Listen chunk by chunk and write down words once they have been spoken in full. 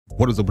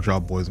What is up with y'all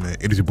boys, man?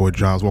 It is your boy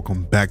Jahz.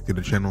 Welcome back to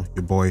the channel.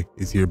 Your boy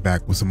is here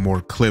back with some more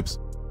clips.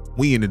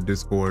 We in the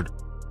Discord,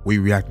 we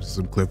reacting to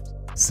some clips.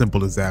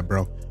 Simple as that,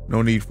 bro.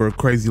 No need for a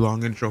crazy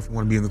long intro. If you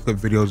want to be in the clip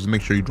videos, just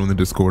make sure you join the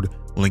Discord,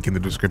 link in the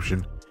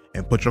description,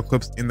 and put your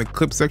clips in the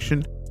clip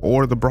section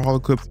or the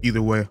brawlhalla clips.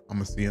 Either way, I'm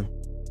gonna see them.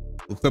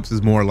 The clips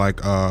is more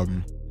like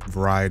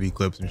variety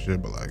clips and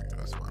shit, but like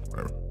that's fine,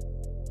 whatever.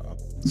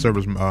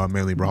 Server's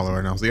mainly brawler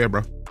right now, so yeah,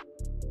 bro,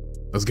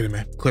 let's get it,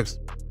 man. Clips.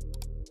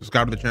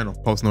 Subscribe to the channel,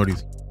 post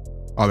notice,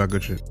 all that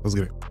good shit. Let's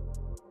get it.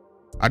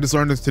 I just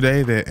learned this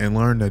today and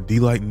learned that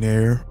delight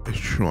nair is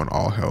true on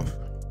all health.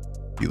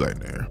 Delight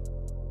nair.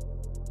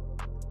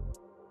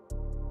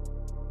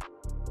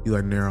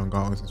 Delight nair on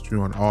gauntlets is true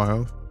on all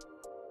health.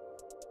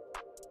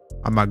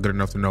 I'm not good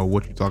enough to know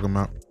what you're talking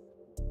about.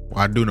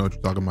 Well, I do know what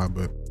you're talking about,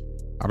 but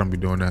I don't be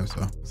doing that,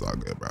 so it's all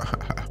good, bro.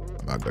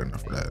 I'm not good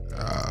enough for that.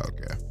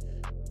 Okay.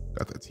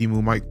 Got the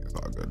Timu mic. It's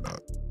all good,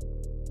 dog.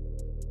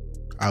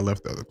 I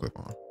left the other clip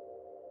on.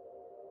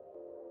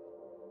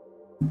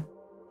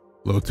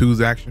 Little twos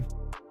action.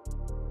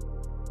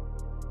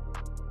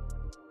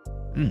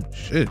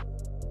 Shit.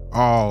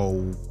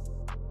 Oh.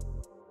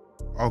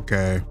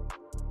 Okay.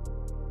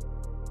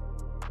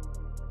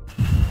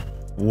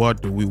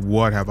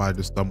 What have I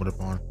just stumbled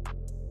upon?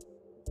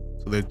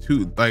 So they're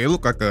two, like, it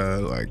looked like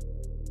I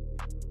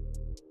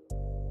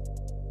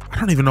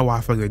don't even know why.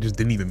 I feel like they just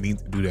didn't even mean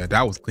to do that.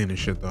 That was clean as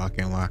shit though, I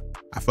can't lie.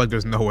 I feel like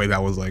there's no way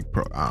that was like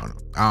I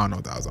don't know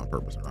if that was on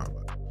purpose or not,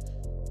 but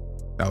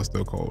that was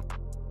still cold.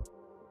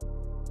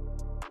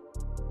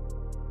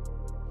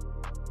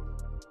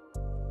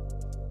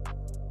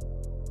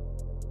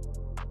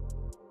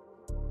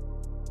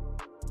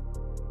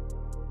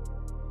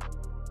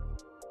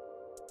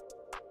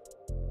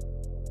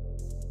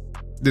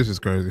 This is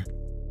crazy.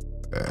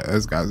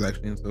 This guy's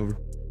actually in silver.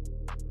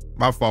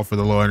 My fault for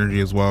the low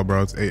energy as well,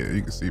 bro. It's 8,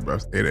 you can see, bro.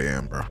 It's 8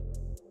 a.m., bro.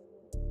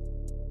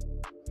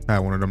 I had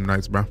one of them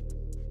nights, bro.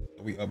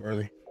 We up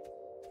early.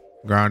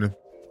 Grinding.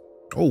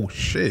 Oh,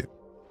 shit.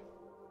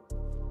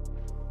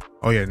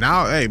 Oh, yeah.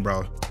 Now, hey,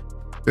 bro.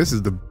 This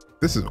is,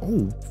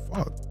 oh,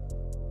 fuck.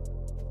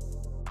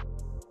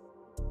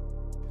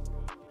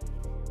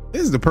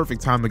 This is the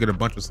perfect time to get a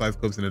bunch of Scythe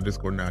clips in the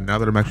Discord now. Now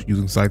that I'm actually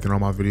using Scythe in all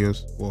my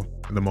videos, well,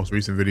 in the most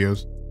recent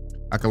videos,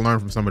 I can learn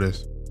from some of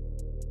this.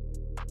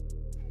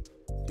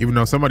 Even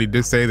though somebody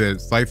did say that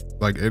Scythe,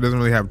 like, it doesn't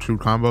really have true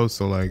combos,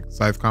 so like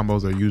Scythe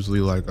combos are usually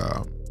like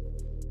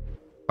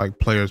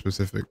player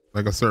specific.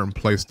 Like a certain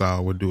play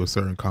style would do a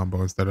certain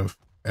combo instead of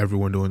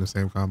everyone doing the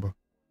same combo.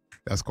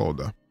 That's cold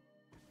though.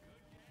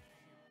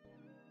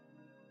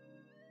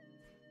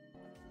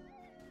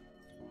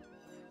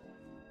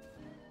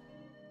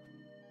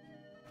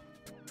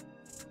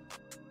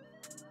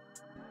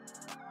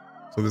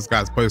 So this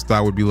guy's play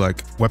style would be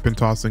like weapon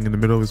tossing in the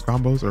middle of his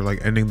combos, or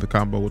like ending the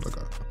combo with like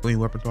a clean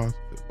weapon toss.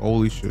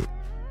 Holy shit.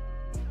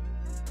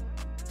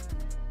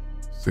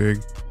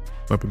 Sig,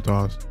 weapon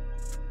toss.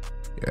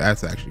 Yeah,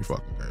 that's actually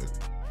fucking crazy.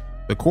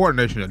 The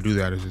coordination to do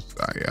that is just,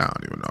 yeah, I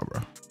don't even know,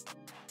 bro.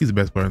 He's the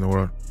best player in the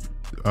world.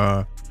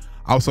 I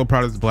was so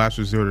proud of this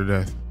blaster 0 to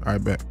death. All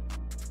right, bet.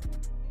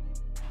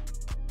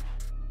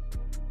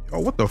 Yo,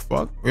 what the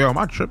fuck? Yo, am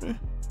I tripping?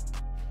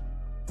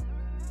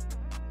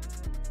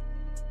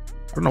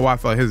 I don't know why I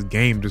felt like his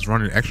game just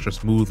running extra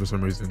smooth for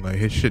some reason. Like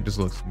his shit just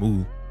looks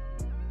smooth.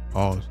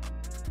 Pause.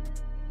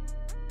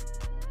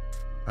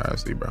 All right,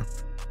 see, bro.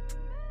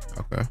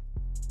 Okay.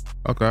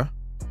 Okay.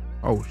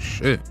 Oh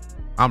shit.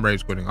 I'm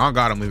rage quitting. Oh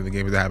God, I'm leaving the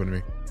game if that happened to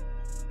me.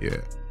 Yeah.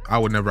 I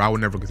would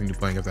never continue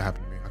playing if that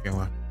happened to me. I can't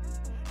lie.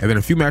 And then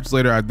a few matches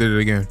later, I did it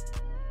again.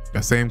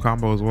 That same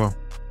combo as well.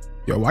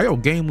 Yo, why your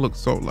game looks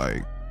so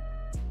like?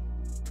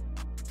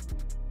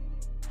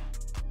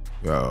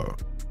 Yo.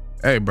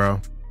 Hey, bro.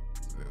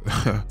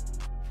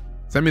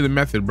 Send me the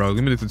method, bro.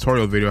 Give me the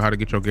tutorial video how to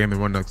get your game to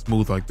run like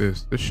smooth like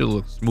this. This shit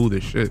looks smooth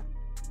as shit.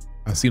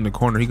 I see in the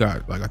corner he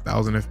got like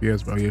 1,000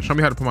 FPS, bro. Yeah, show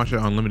me how to put my shit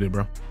unlimited,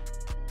 bro.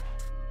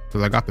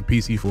 Cause I got the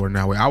PC for it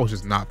now. Wait, I was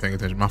just not paying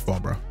attention. My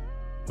fault, bro.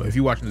 But if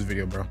you watching this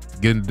video, bro,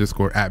 get in the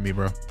Discord at me,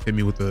 bro. Hit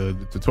me with the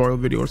tutorial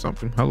video or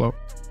something. Hello.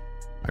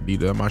 I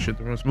need my shit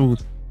to run smooth.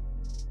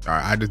 All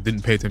right, I just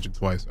didn't pay attention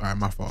twice. All right,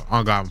 my fault.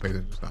 Oh God, I'm paying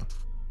attention this time.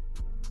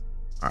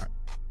 All right,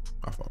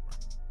 my fault, bro.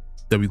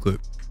 W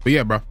clip. But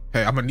yeah, bro.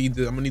 Hey, I'm gonna need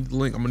the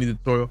link. I'm gonna need the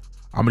tutorial.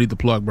 I'm gonna need the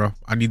plug, bro.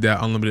 I need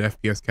that unlimited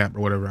FPS cap or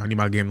whatever. I need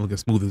my game to look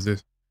as smooth as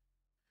this.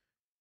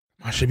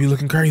 I should be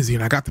looking crazy,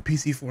 and I got the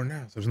PC for it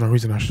now, so there's no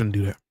reason I shouldn't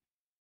do that.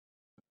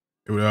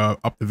 It would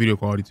up the video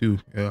quality too.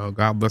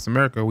 God bless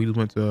America. We just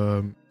went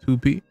to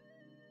 2p.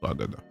 All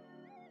good though.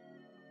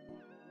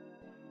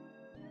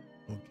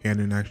 Little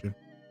cannon action.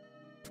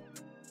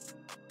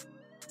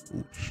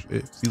 Oh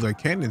shit. See, like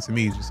cannon to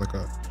me is just like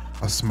a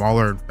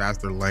smaller and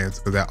faster lance,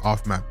 because that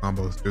off map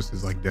combo is just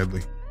as like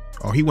deadly.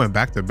 Oh, he went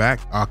back to back.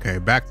 Okay,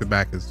 back to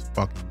back is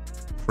fucking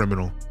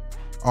criminal.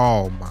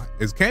 Oh my,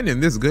 is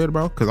cannon this good,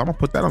 bro? Because I'm gonna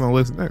put that on the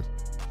list next.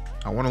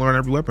 I want to learn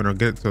every weapon or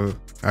get to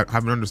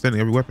have an understanding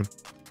of every weapon.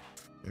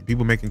 And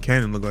people making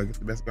cannon look like it's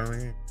the best gun in the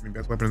game. I mean,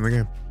 best weapon in the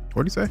game.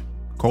 What do you say?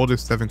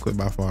 Coldest 7 clip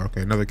by far.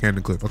 Okay, another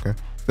cannon clip. Okay.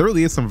 There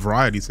really is some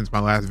variety since my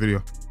last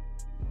video.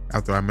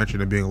 After I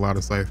mentioned it being a lot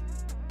of Scythe.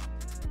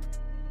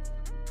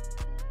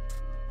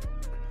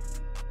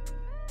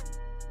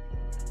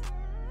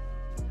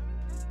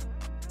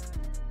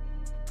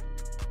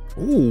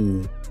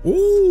 Ooh.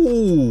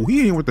 Ooh.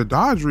 He ain't with the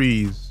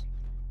dodgeries.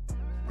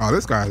 Oh,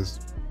 this guy's...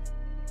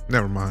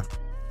 Never mind.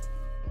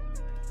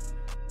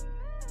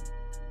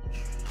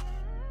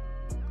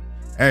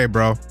 Hey,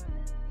 bro.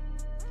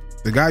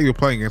 The guy you're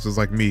playing against was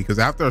like me, because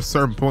after a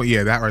certain point,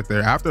 yeah, that right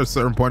there. After a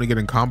certain point of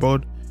getting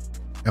comboed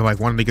and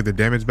like wanting to get the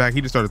damage back, he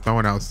just started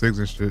throwing out SIGs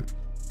and shit.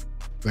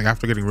 Like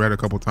after getting red a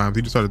couple times,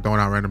 he just started throwing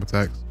out random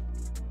attacks.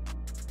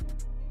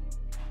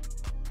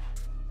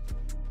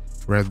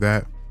 Read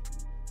that.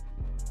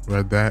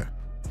 Read that.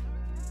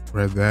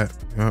 Read that.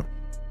 Yep.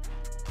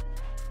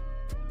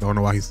 Don't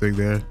know why he's SIG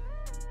there.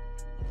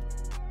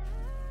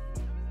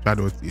 Try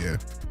to, yeah.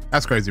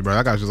 That's crazy, bro.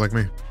 That guy's just like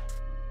me.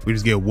 We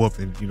just get whooped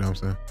and, you know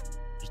what I'm saying?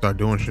 Start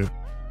doing shit.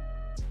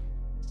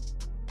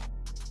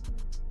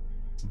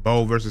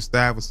 Bow versus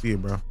staff. Let's see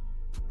it, bro.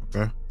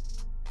 Okay.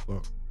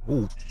 Look.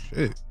 Oh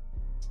shit.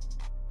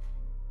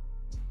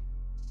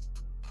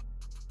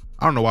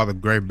 I don't know why the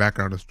gray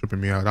background is tripping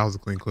me out. That was a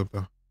clean clip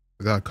though.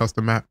 Is that a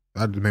custom map?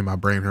 That just made my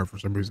brain hurt for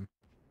some reason.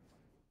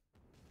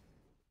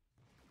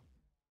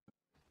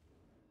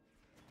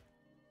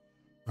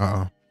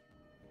 Uh-oh.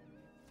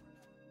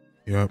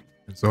 Yep.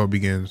 And so it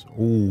begins.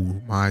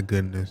 Oh my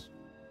goodness.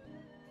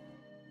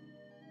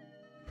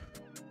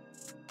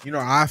 You know,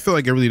 I feel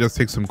like it really does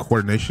take some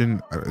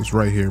coordination. It's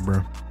right here,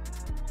 bro.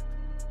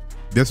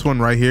 This one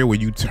right here, where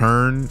you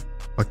turn,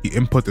 like you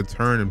input the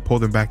turn and pull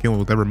them back in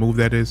with whatever move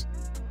that is.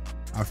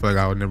 I feel like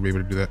I would never be able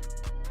to do that.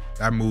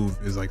 That move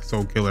is like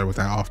so killer with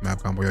that off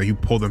map combo. Like you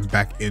pull them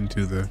back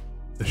into the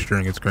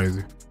string. It's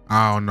crazy.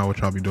 I don't know what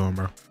y'all be doing,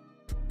 bro.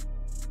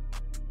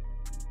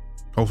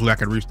 Hopefully I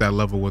can reach that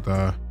level with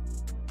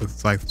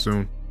Scythe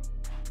soon.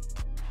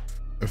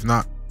 If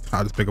not,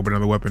 I'll just pick up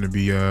another weapon and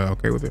be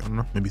okay with it. I don't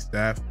know, maybe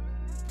staff.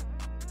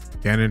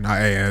 Cannon,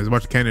 hey, as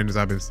much cannon as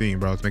I've been seeing,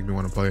 bro, it's making me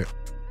want to play it.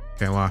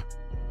 Can't lie.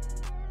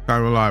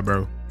 Can't even lie,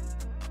 bro.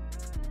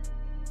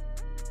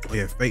 Oh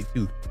yeah, fate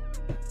too.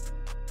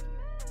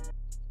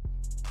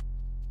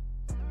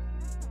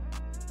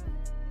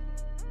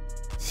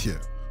 Yeah,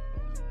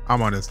 I'm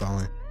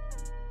uninstalling.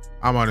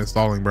 I'm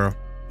uninstalling, bro.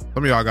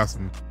 Some of y'all got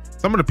some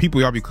of the people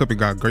y'all be clipping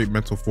got great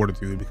mental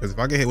fortitude, because if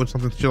I get hit with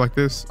something shit like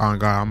this, oh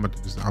God,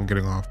 I'm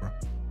getting off, bro.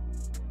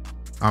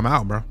 I'm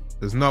out, bro.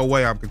 There's no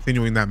way I'm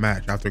continuing that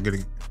match after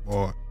getting.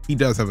 Well, he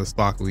does have a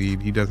stock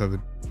lead. He does have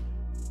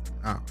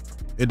a.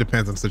 It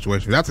depends on the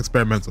situation. That's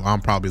experimental.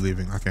 I'm probably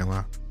leaving. I can't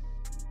lie.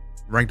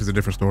 Ranked is a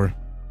different story.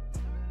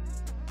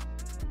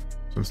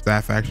 Some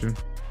staff action.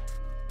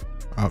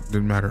 Oh,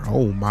 didn't matter.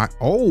 Oh my.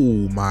 Oh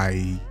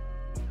my.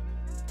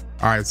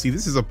 All right. See,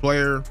 this is a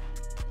player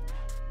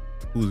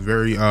who's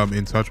very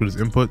in touch with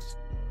his inputs,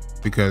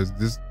 because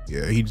this,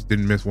 yeah, he just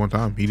didn't miss one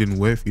time. He didn't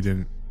whiff. He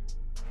didn't.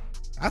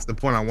 That's the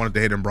point I wanted to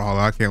hit in Brawlhalla.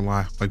 I can't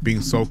lie. Like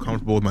being so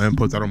comfortable with my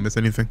inputs, I don't miss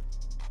anything.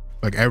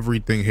 Like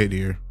everything hit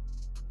here.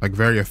 Like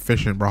very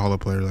efficient Brawlhalla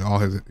player. Like all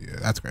his, yeah,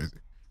 that's crazy.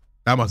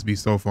 That must be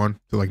so fun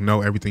to like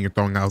know everything you're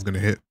throwing out is gonna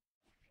hit.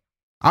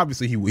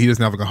 Obviously he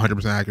doesn't have like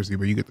 100% accuracy,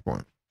 but you get the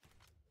point.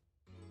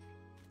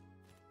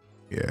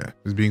 Yeah,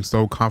 just being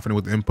so confident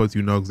with the inputs,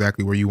 you know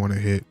exactly where you want to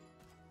hit.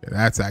 Yeah,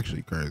 that's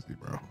actually crazy,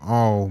 bro.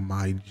 Oh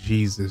my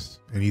Jesus.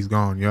 And he's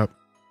gone. Yep.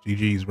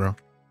 GG's, bro.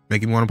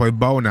 Making me want to play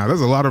bow now.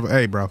 There's a lot of,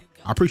 hey, bro.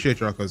 I appreciate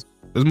y'all, because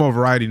there's more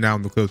variety now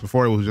in the clips.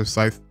 Before it was just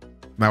Scythe.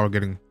 Now we're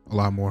getting a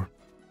lot more.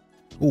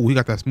 Oh, we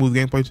got that smooth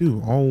gameplay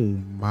too. Oh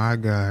my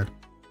God.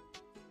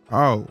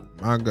 Oh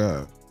my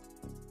God.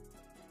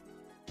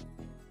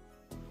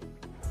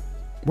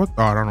 What?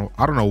 Oh, I don't know.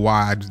 I don't know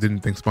why I just didn't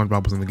think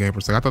SpongeBob was in the game for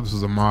a second. I thought this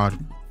was a mod.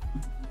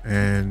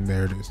 And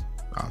there it is.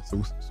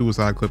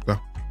 Suicide clip though.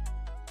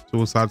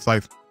 Suicide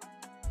Scythe.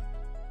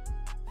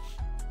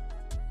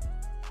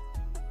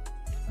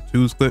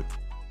 Twos clip.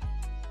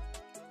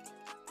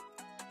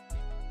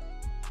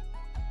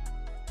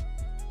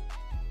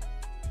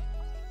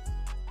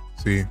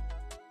 See, yeah,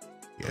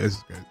 this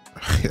is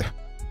crazy. Yeah,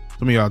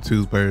 some of y'all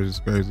twos players is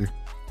crazy.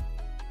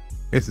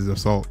 This is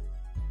assault.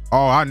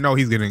 Oh, I know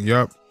he's getting.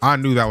 Yup, I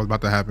knew that was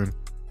about to happen.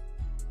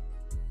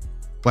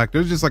 Like,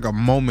 there's just like a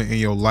moment in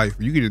your life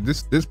where you get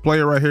this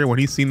player right here, when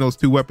he's seen those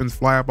two weapons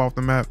fly up off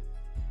the map.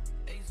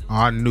 Oh,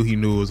 I knew he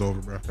knew it was over,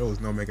 bro. There was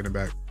no making it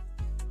back.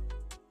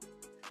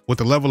 With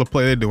the level of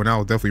play they're doing, I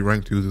was definitely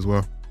ranked twos as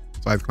well.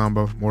 Scythe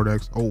combo,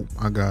 Mordex. Oh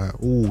my God.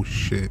 Oh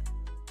shit.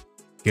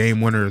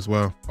 Game winner as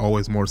well.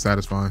 Always more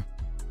satisfying.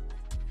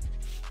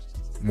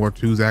 More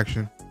twos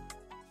action.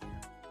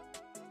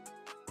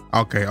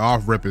 Okay,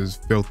 off rip is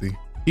filthy.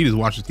 He just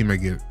watched his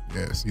teammate get it.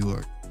 Yeah, see,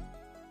 look.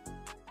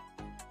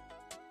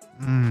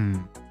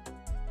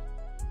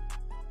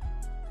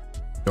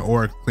 The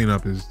aura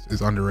cleanup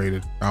is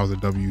underrated. That was a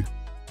W.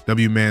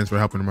 W mans for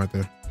helping him right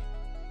there.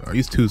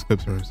 These twos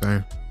clips are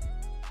insane.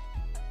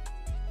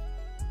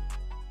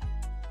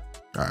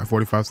 All right,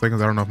 45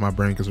 seconds. I don't know if my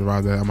brain can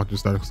survive that. I'm gonna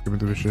just start skipping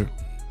through this shit.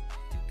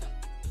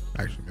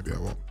 Actually, maybe I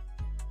won't.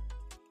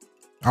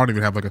 I don't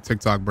even have like a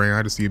TikTok brain.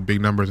 I just see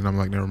big numbers and I'm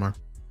like, never mind.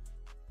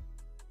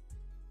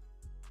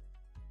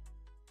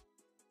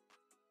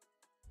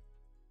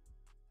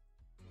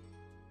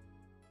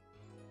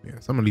 Yeah,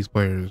 some of these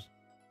players,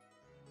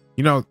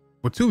 you know,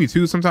 with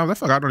 2v2, sometimes I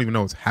feel like I don't even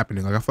know what's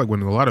happening. Like I feel like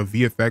when a lot of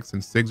VFX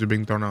and SIGs are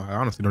being thrown out, I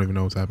honestly don't even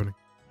know what's happening.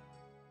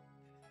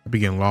 I be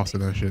getting lost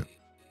in that shit.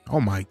 Oh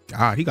my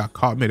God, he got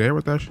caught midair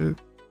with that shit.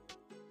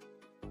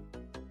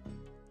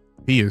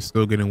 He is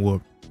still getting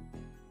whooped.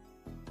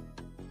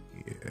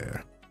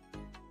 Yeah.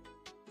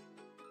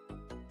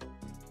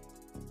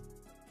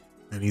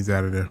 And he's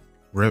out of there.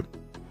 Rip.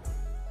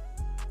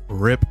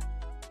 Rip.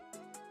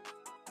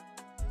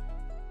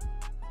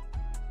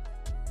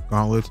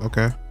 Gauntlets.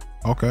 Okay.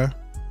 Okay.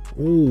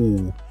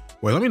 Ooh.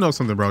 Wait, let me know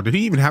something, bro. Did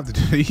he even have to?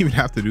 Did he even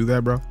have to do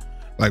that, bro?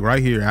 Like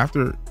right here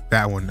after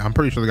that one, I'm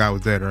pretty sure the guy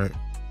was dead, right?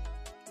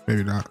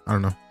 Maybe not. I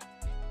don't know.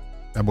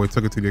 That boy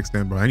took it to the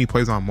extent, bro. And he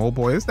plays on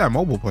mobile. It's that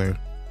mobile player.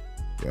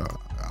 Yeah,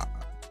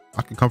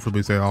 I can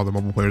comfortably say all the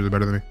mobile players are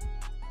better than me.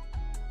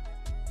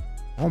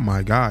 Oh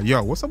my God,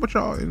 yo, what's up with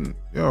y'all?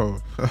 Yo,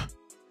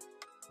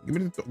 give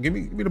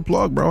me the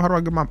plug, bro. How do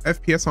I get my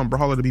FPS on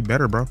Brawlhalla to be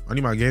better, bro? I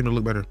need my game to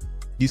look better.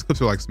 These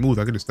clips are like smooth.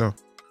 I can just tell.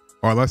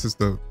 Or unless it's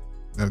that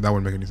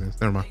wouldn't make any sense.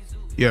 Never mind.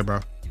 Yeah, bro.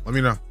 Let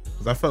me know.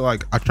 Cause I felt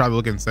like I tried to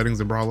look in settings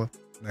in Brawlhalla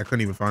and I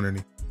couldn't even find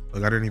any.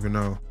 Like I didn't even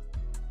know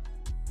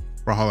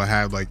Brawlhalla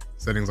had like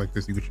settings like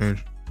this you could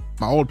change.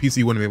 My old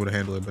PC wouldn't be able to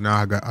handle it, but now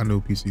I got a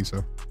new PC,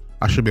 so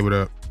I should be able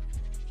to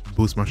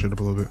boost my shit up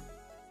a little bit.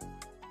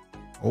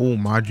 Oh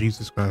my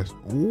Jesus Christ.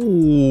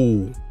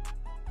 Ooh.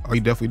 Oh, he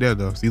definitely dead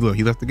though. See, look,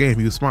 he left the game.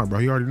 He was smart, bro.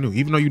 He already knew.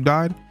 Even though you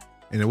died,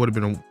 and it would have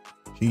been a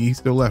he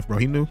still left, bro.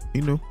 He knew.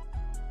 He knew.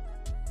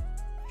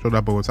 Showed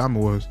up by what time it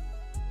was.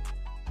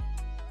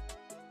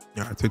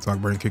 Yeah, TikTok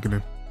brain kicking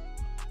in.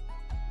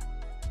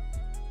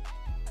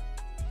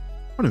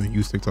 I don't even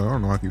use TikTok. I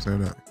don't know why I keep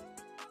saying that.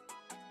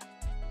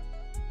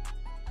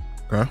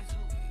 Okay.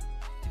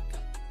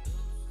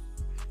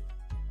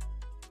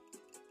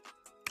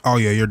 Oh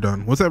yeah, you're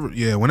done.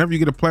 Yeah, whenever you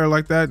get a player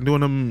like that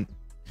doing them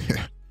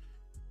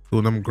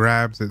doing them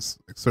grabs at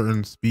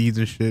certain speeds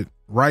and shit,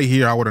 right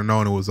here I would have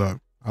known it was up.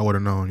 I would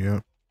have known, yeah.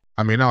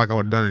 I mean, not like I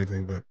would have done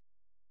anything, but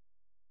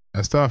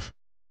that's tough.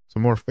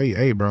 Some more fate.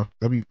 Hey, bro.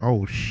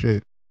 Oh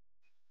shit.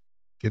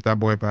 Get that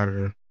boy up out of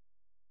there.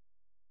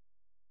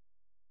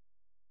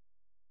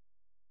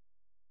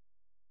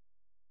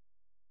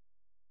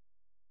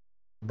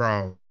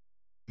 Bro.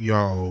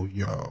 Yo.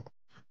 Yeah.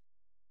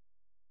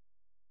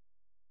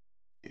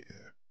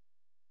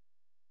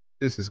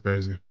 This is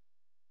crazy.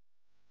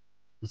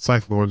 The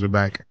Scythe Lords are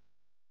back.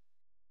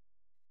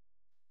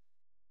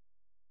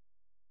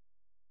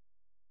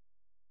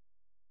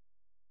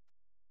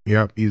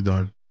 Yep, he's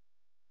done.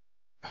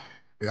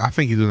 I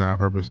think he's doing that on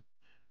purpose.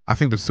 I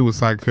think the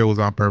suicide kill was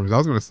on purpose. I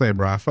was gonna say,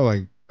 bro, I felt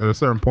like at a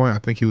certain point, I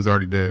think he was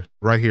already dead.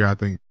 Right here, I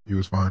think he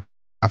was fine.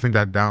 I think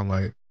that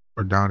downlight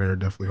or down air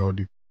definitely hold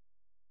you.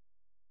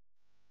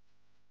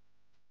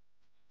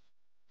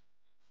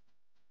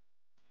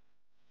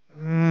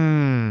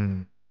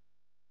 Mm.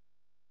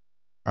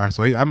 All right,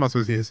 so I must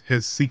have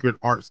his secret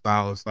art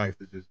style of Scythe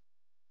to just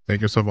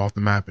take yourself off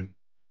the map and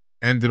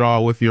end it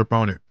all with your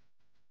opponent.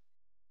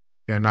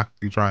 Yeah, not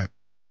you try it.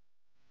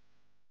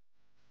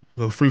 A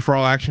little free for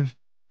all action.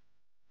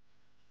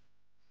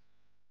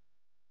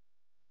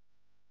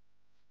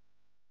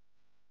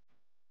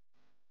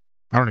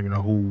 I don't even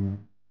know who.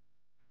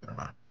 Never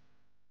mind.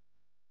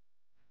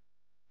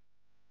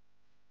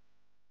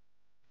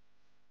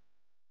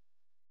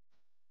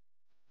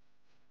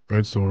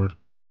 Red sword.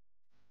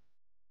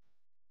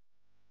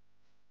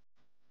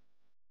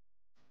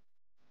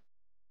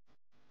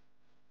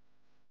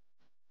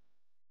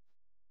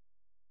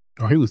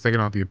 Oh, he was taking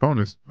out the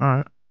opponents. All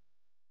right.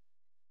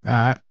 All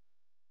right.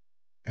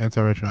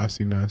 Anti-retro. I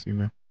seen that. I seen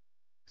that.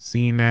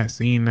 Seen that.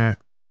 Seen that.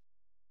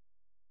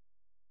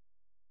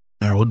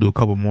 All right, we'll do a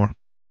couple more.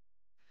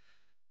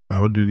 All right,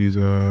 we'll do these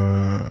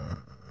Bird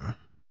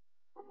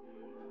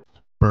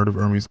of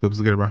Hermes clips.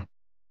 Let's get it, bro.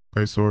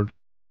 Great sword.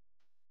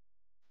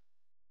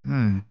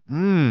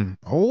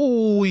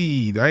 Oh,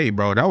 hey,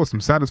 bro. That was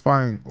some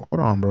satisfying. Hold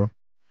on, bro.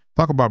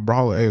 Talk about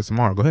Brawler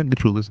ASMR. Go ahead and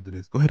get you a listen to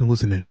this. Go ahead and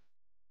listen in.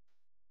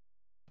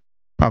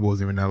 Probably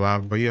wasn't even that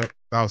loud, but yeah,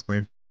 that was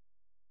clean.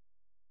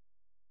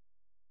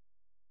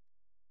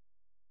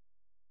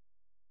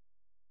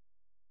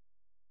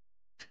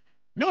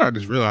 You know what I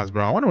just realized,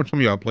 bro? I wonder what some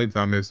of y'all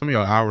playtime is. Some of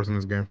y'all hours in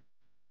this game.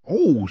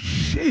 Oh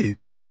shit!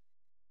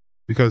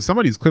 Because some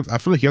of these clips, I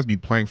feel like you have to be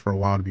playing for a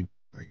while to be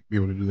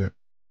able to do that.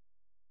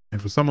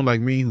 And for someone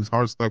like me who's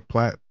hard stuck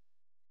plat,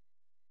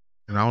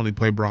 and I only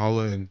play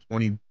Brawlhalla in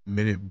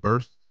 20-minute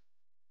bursts.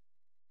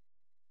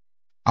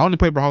 I only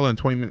play Brawlhalla in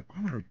 20 minute.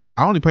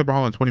 I only play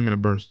Brawlhalla in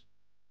 20-minute bursts.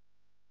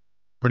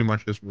 Pretty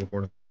much just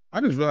recording.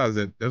 I just realized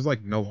that there's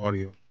like no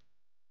audio.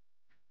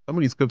 Some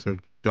of these clips are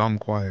dumb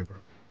quiet, bro.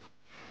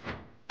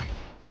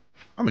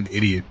 I'm an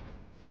idiot.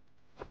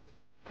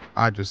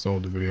 I just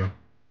sold the video.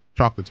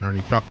 Chalk the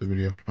tourney. Chalk the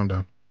video. I'm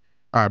done.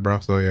 All right, bro.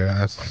 So yeah,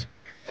 that's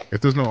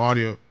if there's no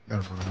audio.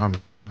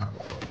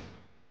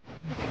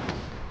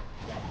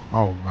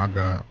 Oh my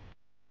god.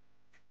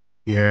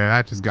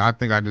 Yeah, I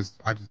think I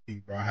just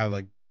peaked, bro. I had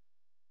like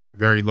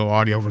very low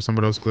audio for some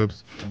of those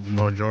clips.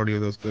 Majority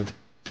of those clips.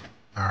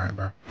 All right,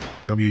 bro.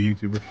 W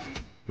YouTuber.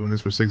 Doing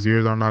this for 6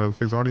 years. I don't know how to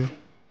fix audio.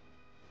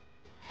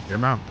 Get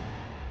him out.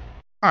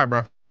 All right,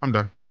 bro. I'm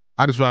done.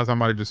 I just realized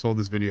somebody just sold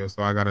this video,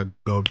 so I gotta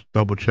go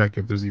double check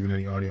if there's even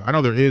any audio. I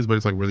know there is, but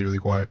it's like really, really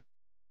quiet.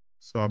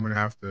 So I'm gonna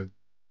have to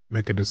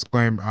make a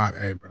disclaimer.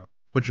 Hey, bro.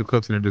 Put your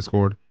clips in the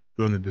Discord.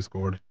 Join the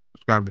Discord.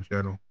 Subscribe to the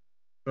channel.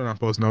 Turn on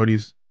post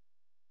notice.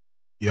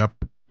 Yep.